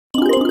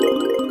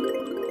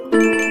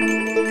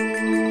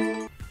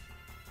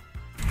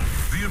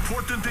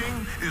important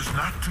thing is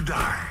not to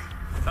die.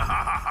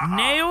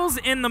 Nails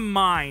in the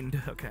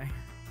mind. Okay.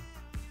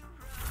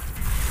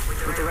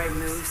 With the right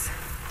moves,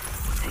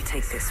 they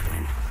take this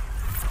win.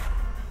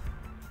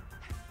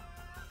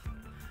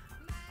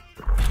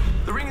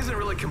 The ring isn't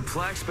really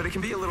complex, but it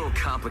can be a little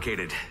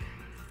complicated.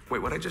 Wait,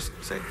 what'd I just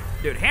say?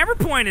 Dude, Hammer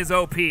Point is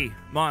OP,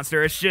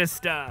 Monster. It's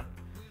just,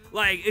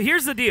 like,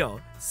 here's the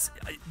deal.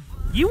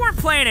 You weren't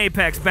playing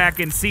Apex back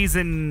in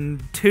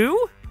Season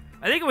 2?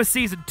 I think it was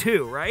Season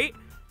 2, right?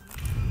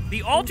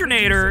 The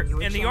alternator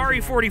in the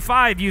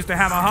RE45 used to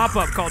have a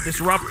hop-up called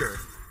Disruptor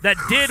that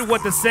did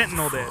what the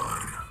Sentinel did.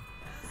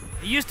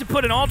 It used to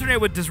put an alternator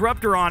with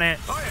Disruptor on it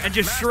and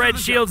just shred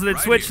shields and then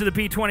switch to the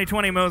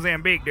P2020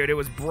 Mozambique, dude. It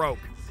was broke.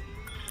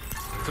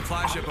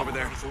 Supply ship over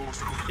there.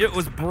 It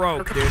was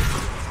broke, dude.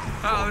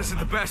 Oh, this is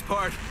the best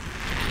part.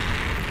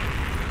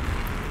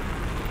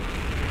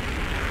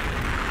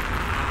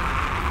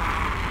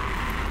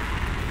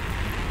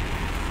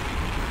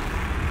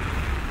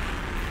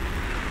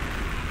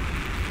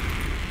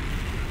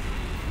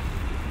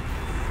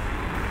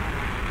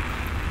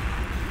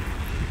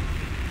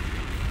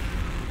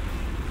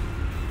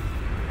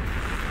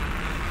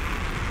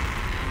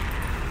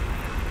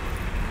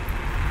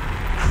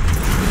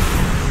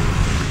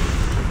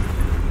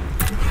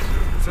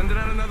 Sending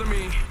out another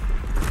me.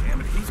 Damn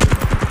it, he's...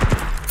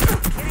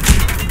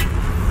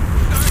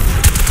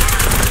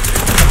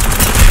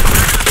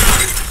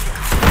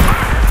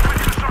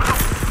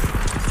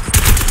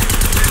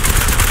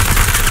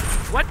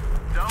 What?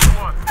 Down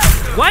one.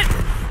 What?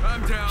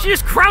 I'm down. She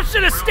just crouched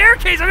in a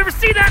staircase. I've never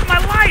seen that in my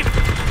life.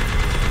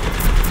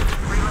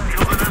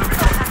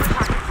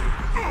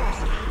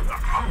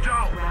 I'm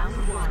down.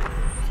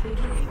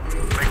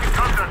 Making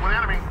contact with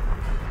enemy.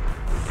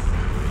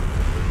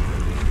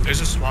 There's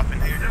a swap in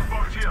here.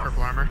 Box here.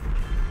 Purple armor.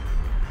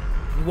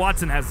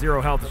 Watson has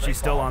 0 health and she's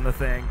still on the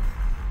thing.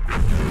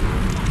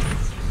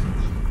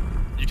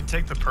 You can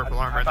take the purple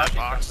armor in that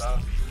box.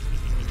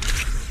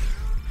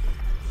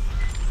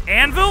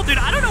 Anvil? Dude,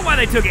 I don't know why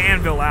they took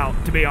Anvil out,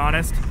 to be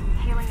honest.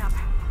 Healing up.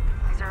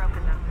 Eyes are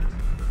open now.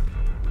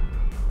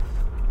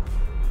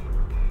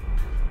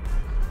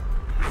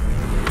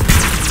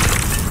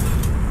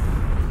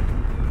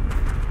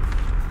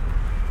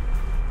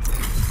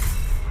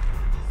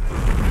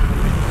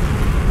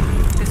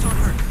 This won't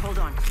hurt. Hold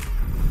on.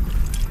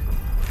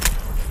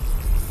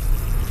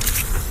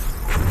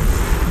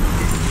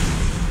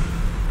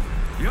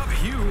 Yup,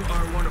 you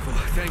are wonderful.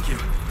 Thank you.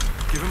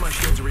 Give him my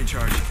shields a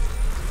recharge.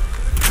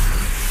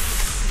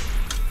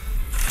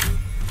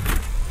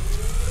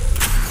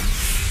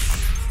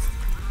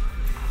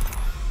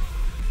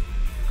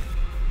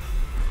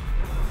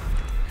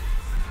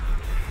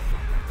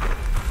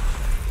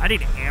 I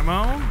need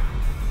ammo.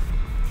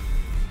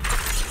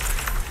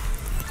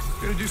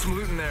 Gonna do some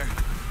looting there.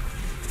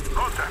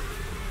 Contact.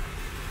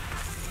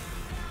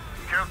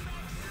 Kill.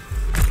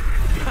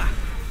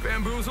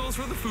 Bamboozles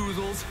for the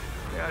foozles.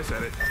 Yeah, I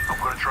said it. I'm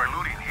gonna try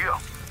looting here.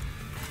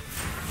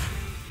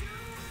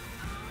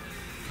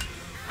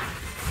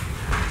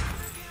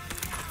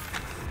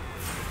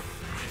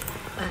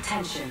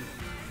 Attention,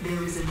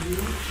 there is a new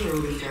kill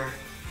leader.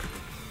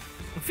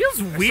 It feels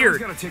Someone's weird.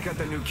 gotta take out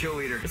that new kill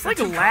leader. It's like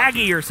a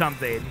laggy or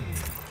something.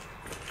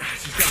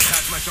 Just gotta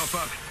patch myself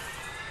up.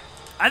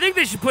 I think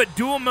they should put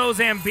dual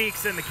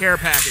Mozambiques in the care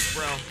package,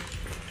 bro.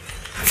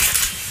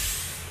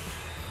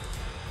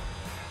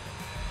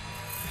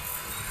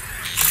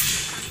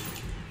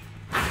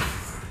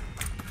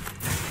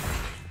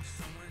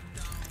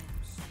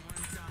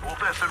 Old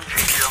SMG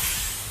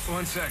here.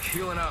 One sec,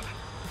 healing up.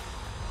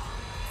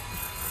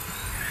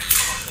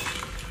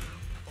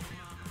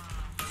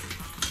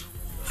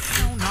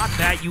 No, not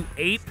that, you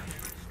ape.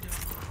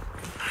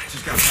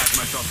 Just gotta patch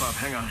myself up.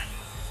 Hang on.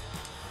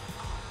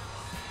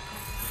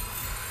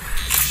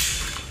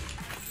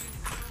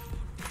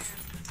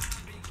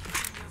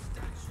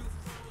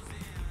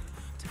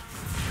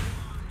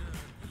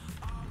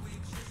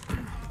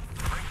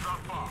 Rings not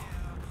far.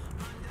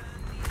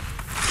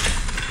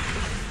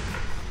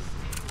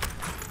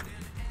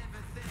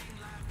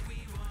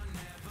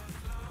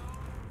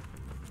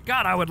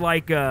 God, I would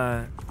like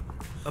a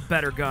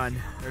better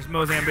gun. There's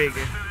Mozambique.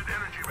 Extended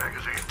energy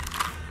magazine.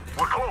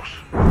 We're close.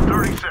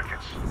 30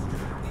 seconds.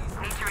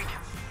 Need to reach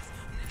him.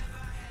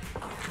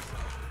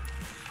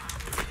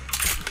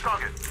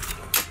 Target.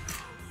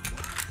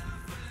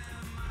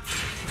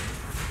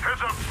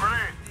 Heads up,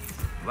 grenade.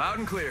 Loud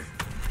and clear.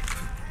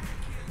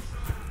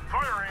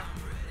 Firing.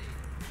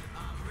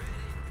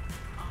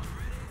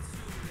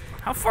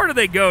 How far do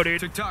they go, dude?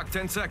 Tick tock,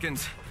 10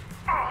 seconds.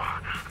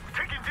 Oh,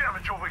 taking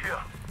damage over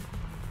here.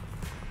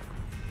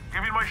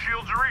 Giving my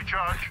shields a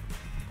recharge.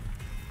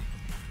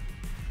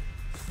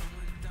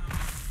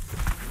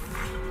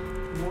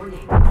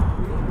 Warning,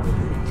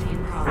 movement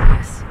in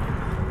progress.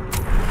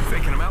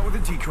 Faking him out with a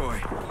decoy.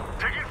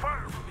 Taking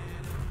fire.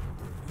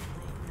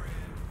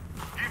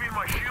 Giving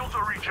my shields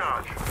a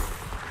recharge.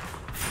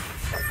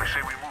 I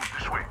say we move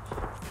this way.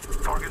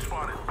 Target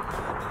spotted.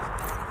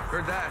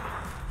 Heard that.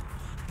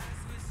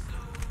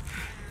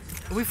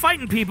 Are we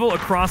fighting people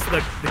across the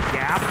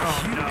gap?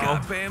 Oh You no.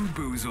 got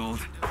bamboozled.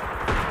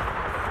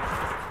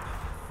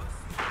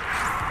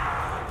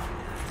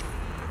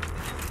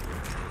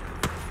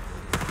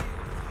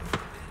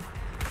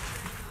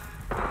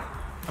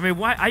 I mean,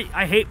 why?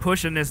 I hate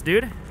pushing this,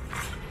 dude.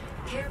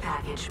 Care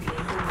package being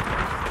delivered.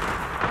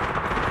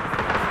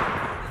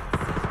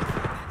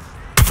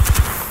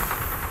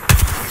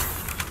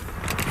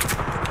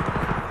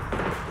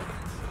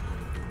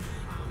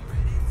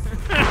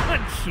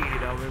 Cheat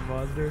on me,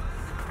 monster.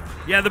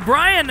 Yeah, the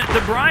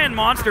Brian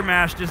monster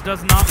mash just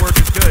does not work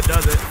as good,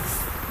 does it?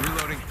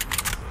 Reloading.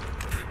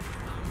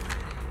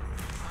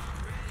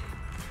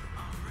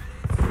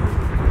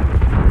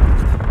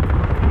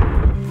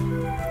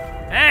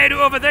 Hey,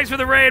 Duova, thanks for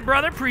the raid,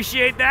 brother.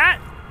 Appreciate that.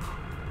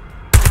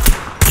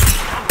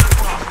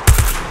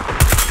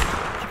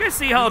 Did you guys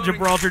see how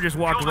Gibraltar just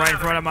walked right in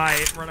front of my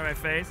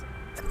face?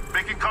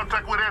 Making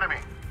contact with enemy.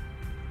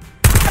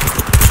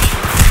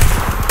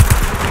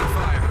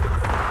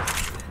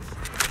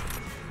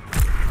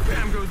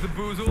 Bam goes the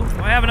boozle.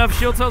 Do I have enough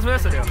shield cells for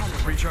this? I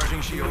do.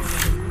 Recharging shields.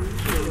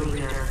 Kill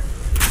leader.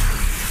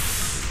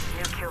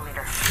 New kill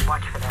leader.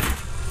 Watch for them.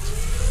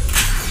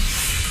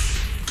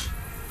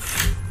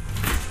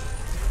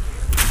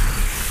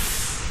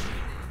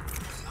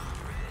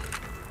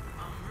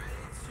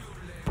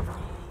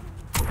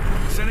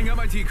 Sending out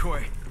my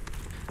decoy.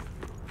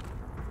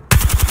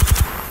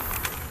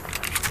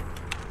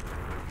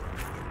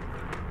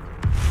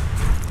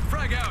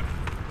 Frag out.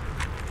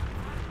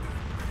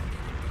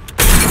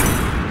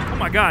 Oh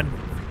my god.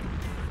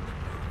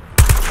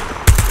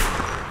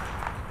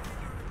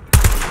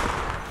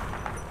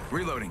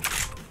 Reloading.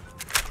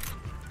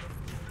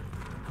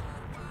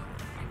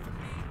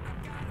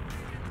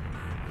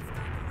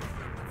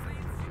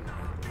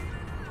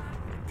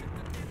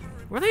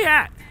 Where they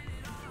at?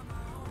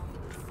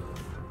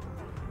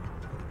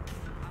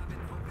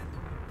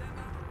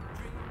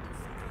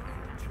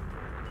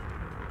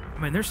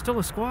 I mean, there's still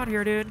a squad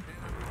here, dude. Hey,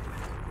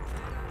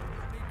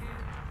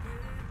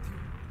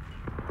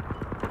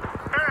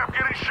 I'm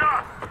getting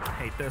shot. I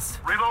hate this.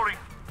 Reloading.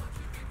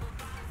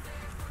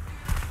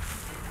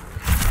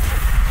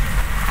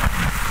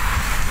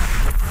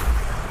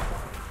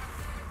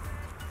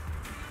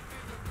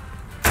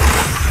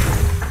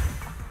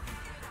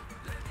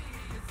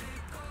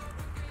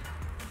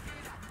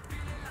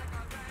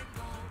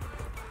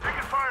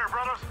 Taking fire,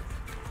 brothers.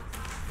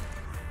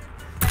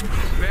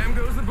 Bam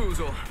goes the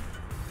boozle.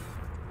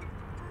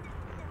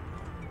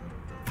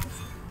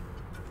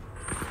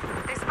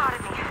 They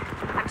spotted me.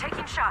 I'm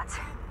taking shots.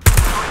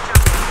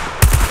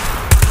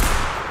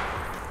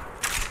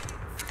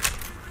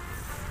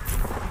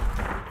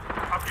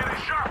 I'm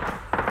getting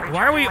shot.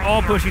 Why are we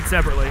all pushing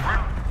separately?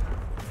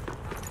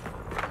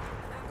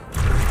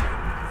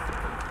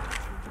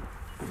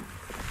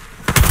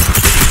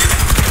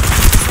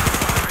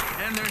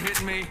 And they're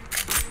hitting me.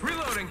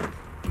 Reloading.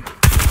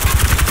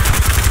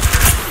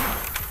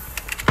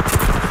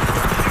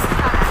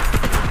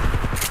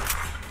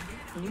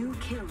 New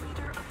kill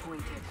leader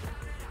appointed.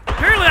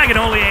 Apparently I can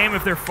only aim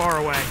if they're far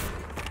away.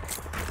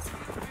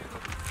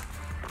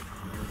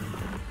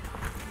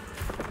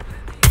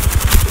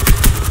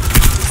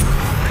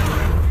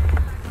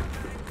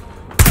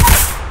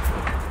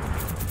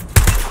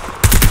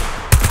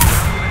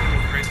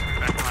 Racing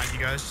back behind you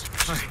guys.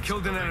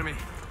 Killed an enemy.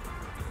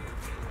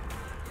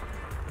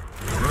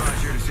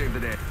 Mirage here to save the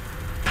day.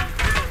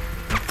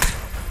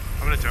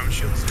 I'm gonna dome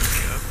shield this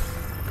thing up.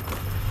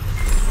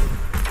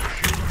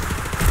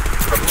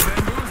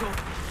 Bamboozle.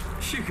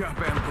 You got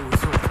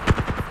bamboozled.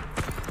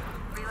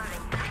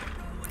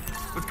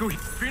 Let's go.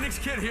 Phoenix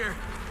Kid here.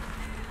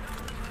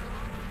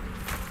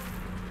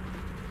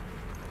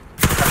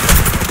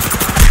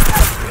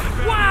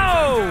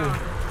 Whoa!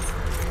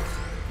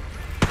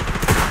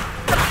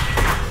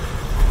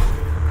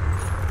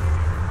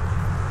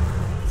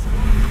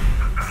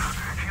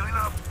 Healing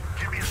up.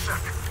 Give me a sec.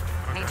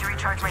 Need to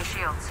recharge my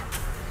shields.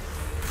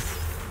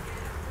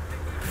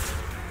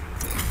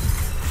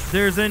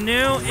 There's a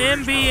new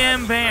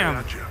MBM BAM.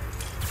 Gotcha.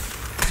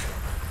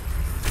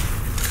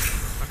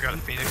 I've got a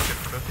Phoenix kit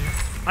for both of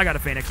you. I got a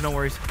Phoenix, no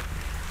worries.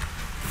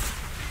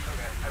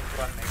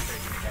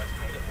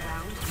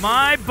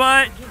 My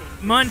butt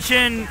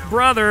munchin'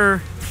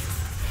 brother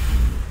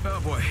Oh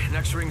boy,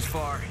 next ring's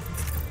far.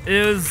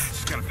 is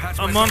Just gotta patch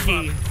a myself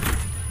monkey. up.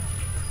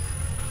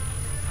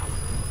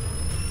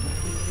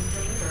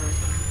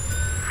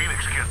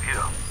 Phoenix kit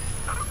here.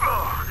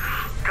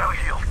 Gotta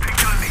heal.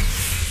 Taking a knee.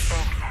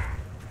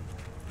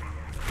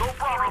 Thanks. No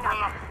problem,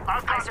 brother.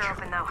 I've got Eyes are you.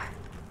 open though.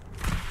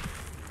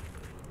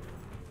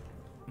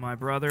 My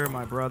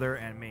brother,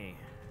 and me.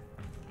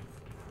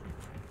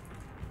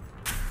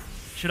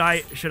 Should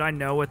I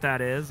know what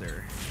that is,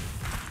 or?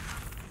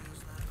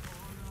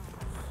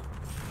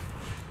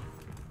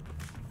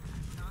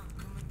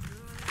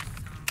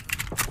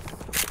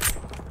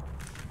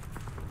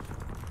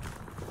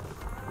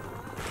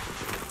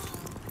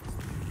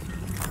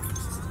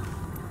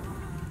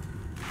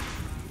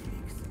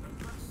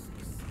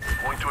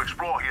 Going to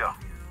explore here.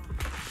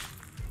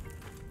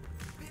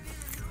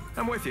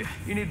 I'm with you.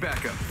 You need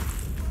backup.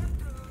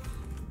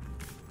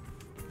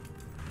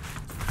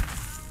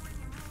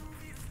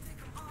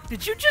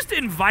 Did you just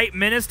invite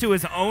Menace to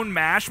his own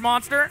MASH,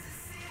 monster?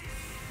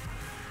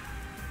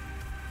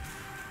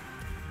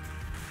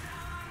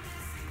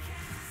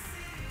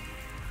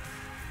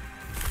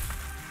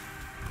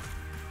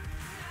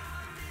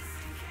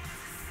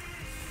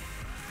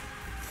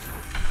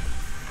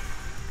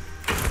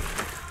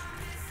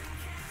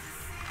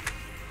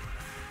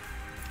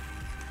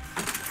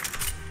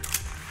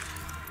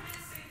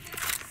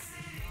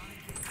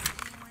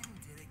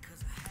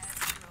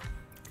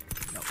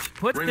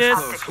 Put Rings this.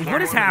 close.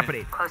 What is 1 minute.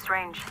 happening? Close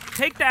range.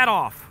 Take that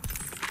off.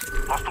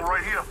 Hostile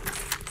right here.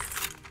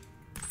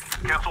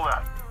 Cancel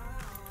that.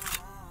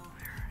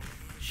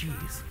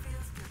 Jeez.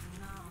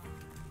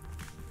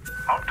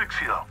 Optics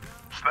here.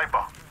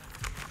 Sniper.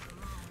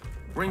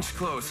 Rings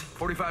close.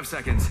 45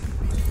 seconds.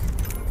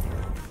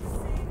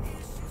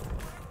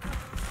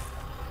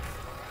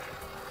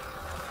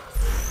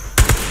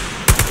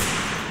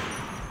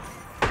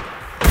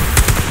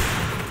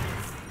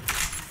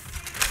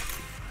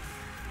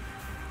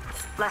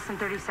 Less than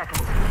 30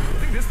 seconds. I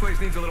think this place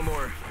needs a little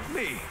more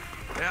me.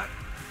 Yeah.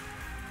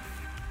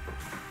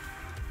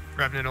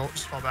 Grab an ult.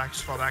 Just fall back.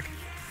 Just fall back.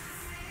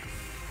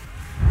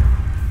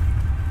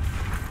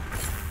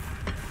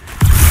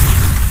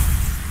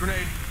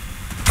 Grenade.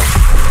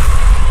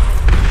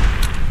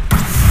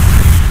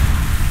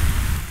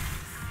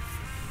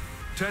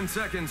 Ten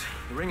seconds.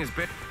 The ring is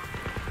big.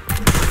 We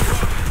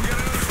got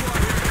another squad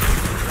here.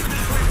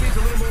 This place needs a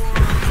little more.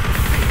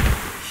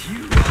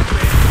 You got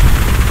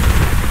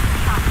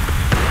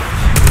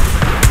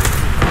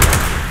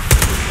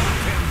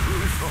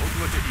bamboozled.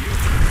 Look at you.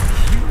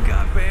 You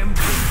got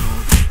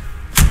bamboozled.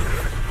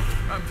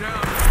 I'm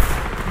down.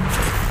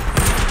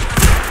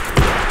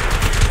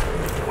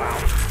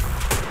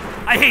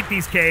 I hate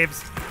these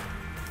caves.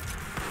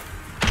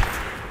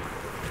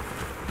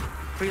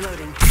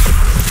 Reloading.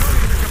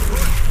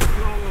 A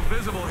little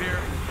visible here.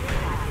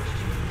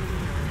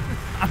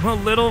 I'm a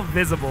little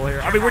visible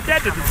here. I mean, we're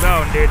dead to the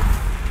zone, dude.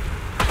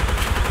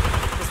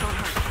 This won't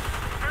hurt.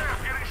 Bam,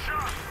 getting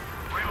shot.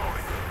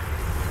 Reloading.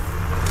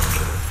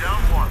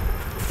 Down one.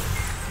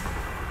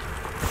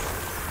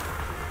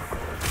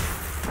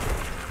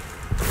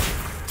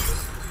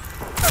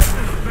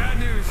 Bad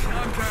news.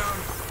 I'm down.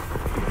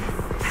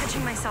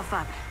 Patching myself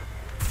up.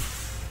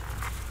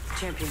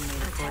 Champion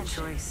made a poor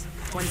choice.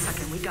 1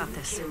 second, we got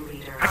this. Kill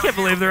leader. I can't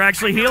believe they're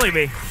actually healing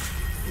me.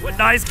 What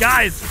nice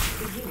guys.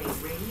 Beginning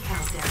ring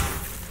countdown.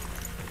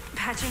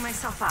 Patching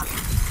myself up.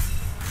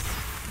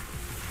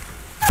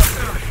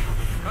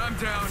 I'm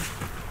down.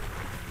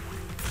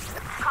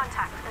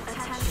 Contact.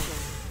 Attention.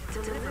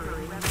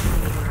 Delivery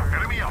leader.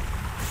 Enemy up.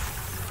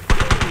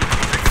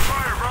 Taking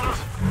fire, brothers.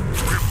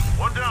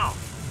 One down.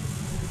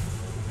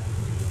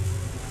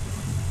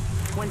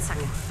 1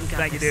 second, we got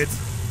Thank you, this.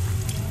 dudes.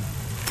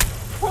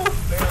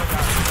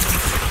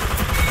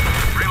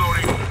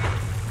 Reloading.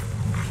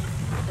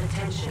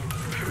 Attention.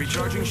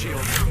 Recharging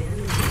shield.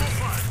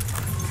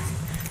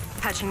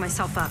 Patching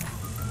myself up.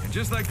 And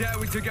just like that,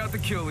 we took out the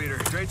kill leader.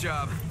 Great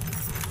job.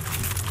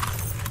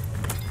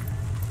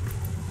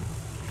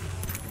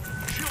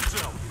 Shield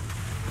cell.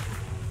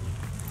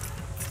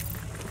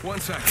 1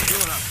 sec.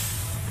 Healing up.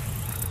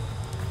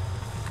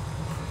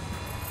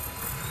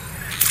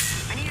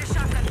 I need a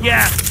shotgun.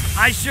 Yeah,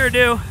 I sure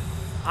do.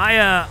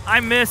 I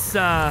miss,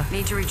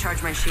 Need to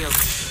recharge my shield.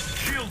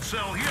 Shield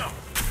cell here.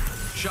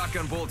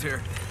 Shotgun bolt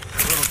here.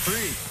 Level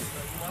 3.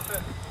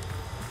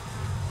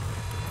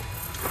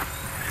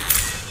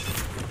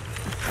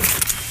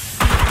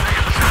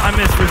 I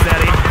miss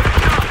Rossetti.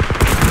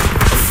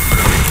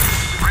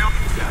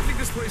 I think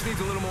this place needs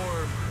a little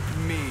more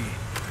me.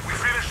 We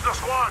finished the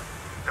squad.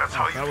 That's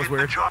how you that was get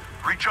weird. the job.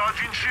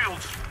 Recharging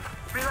shields.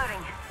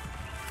 Reloading.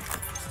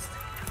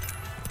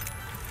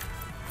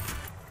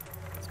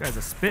 This guy's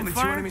a Only 2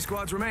 Spitfire. enemy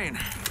squads remain.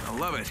 I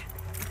love it.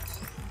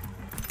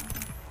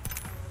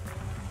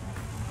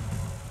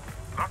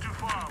 Not too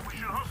far. We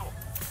should hustle.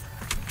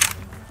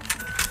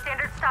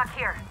 Standard stock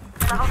here.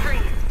 Level 3.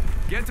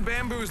 Get to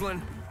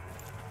bamboozling.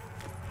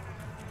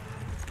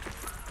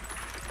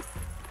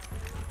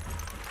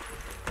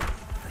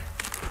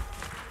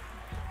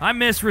 I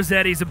miss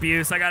Rossetti's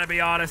abuse. I gotta be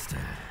honest.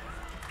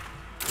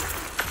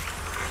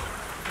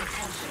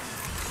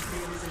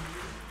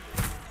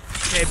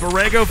 Okay,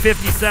 Borrego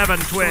 57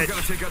 Someone's Twitch.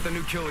 gotta take out the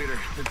new kill leader.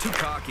 They're too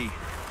cocky.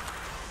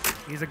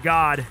 He's a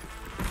god.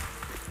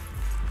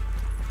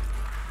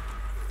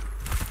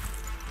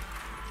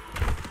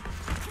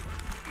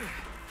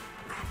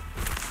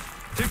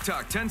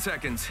 Tick-tock, 10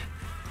 seconds.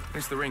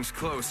 Thinks the ring's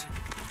close.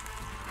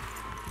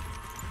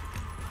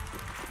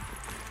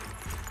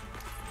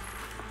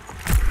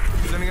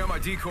 Sending out my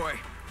decoy.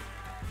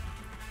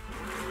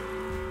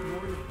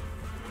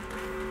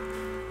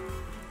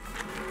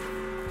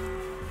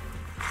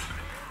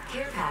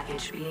 Care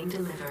package being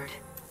delivered.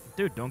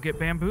 Dude, don't get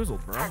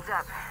bamboozled, bro. Heads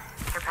up.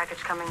 Care package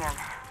coming in.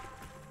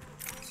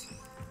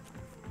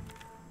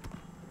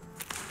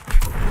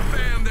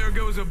 Bam, there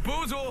there goes a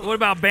boozle. What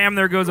about bam,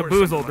 there goes a Or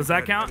something boozle? like Does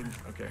that count?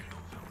 Okay.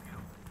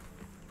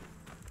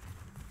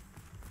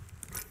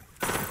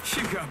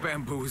 She got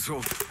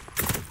bamboozled.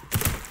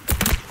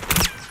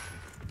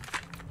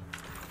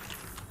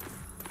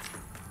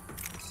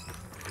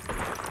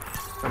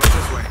 How about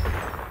this way?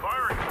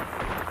 Firing.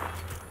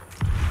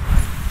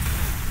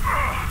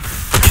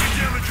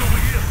 Damage over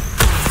here.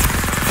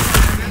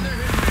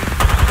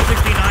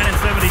 69 and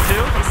 72.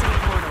 Placing a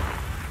portal.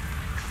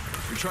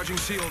 Recharging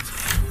shields.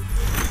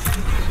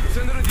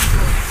 Send it a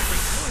decoy.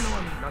 Oh, no,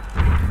 I'm not.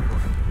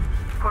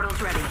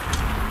 Portal's ready.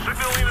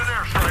 Signaling an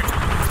airstrike.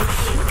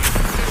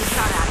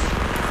 Shot at.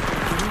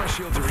 Give me my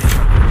shield to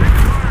recharge.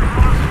 Taking fire,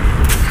 boss.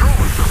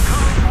 Controlling some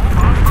cover.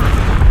 Hold on first.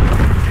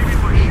 Give me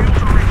my shield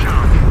to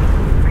recharge.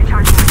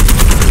 Recharging my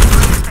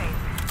shield.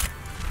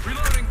 Phase.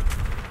 Reloading.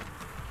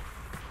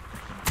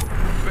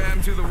 Bam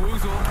to the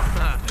woozle.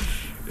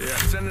 Yeah,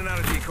 sending out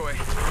a decoy.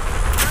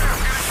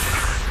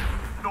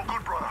 No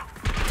good, brother.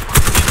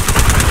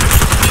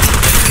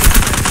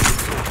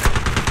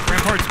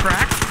 Rampart's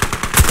cracked.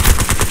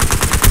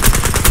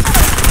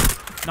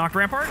 Knocked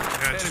Rampart.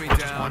 Yeah, just Enemy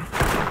down. one.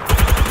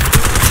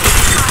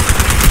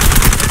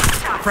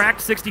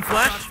 Cracked, 60 Shots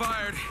flesh.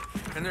 fired,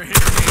 and they're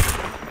hitting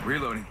me.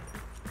 Reloading.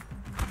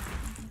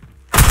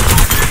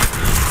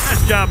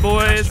 Nice job,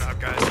 boys. Nice job,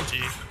 guys.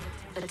 G.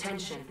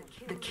 Attention.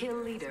 The kill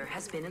leader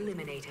has been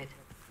eliminated.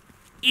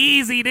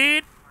 Easy,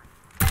 dude.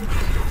 You're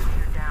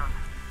down.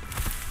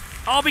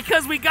 All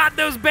because we got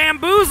those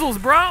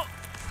bamboozles, bro.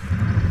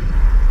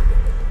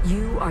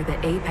 You are the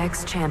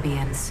Apex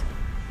champions.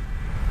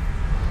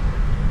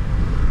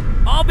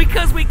 All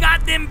because we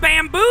got them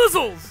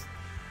bamboozles.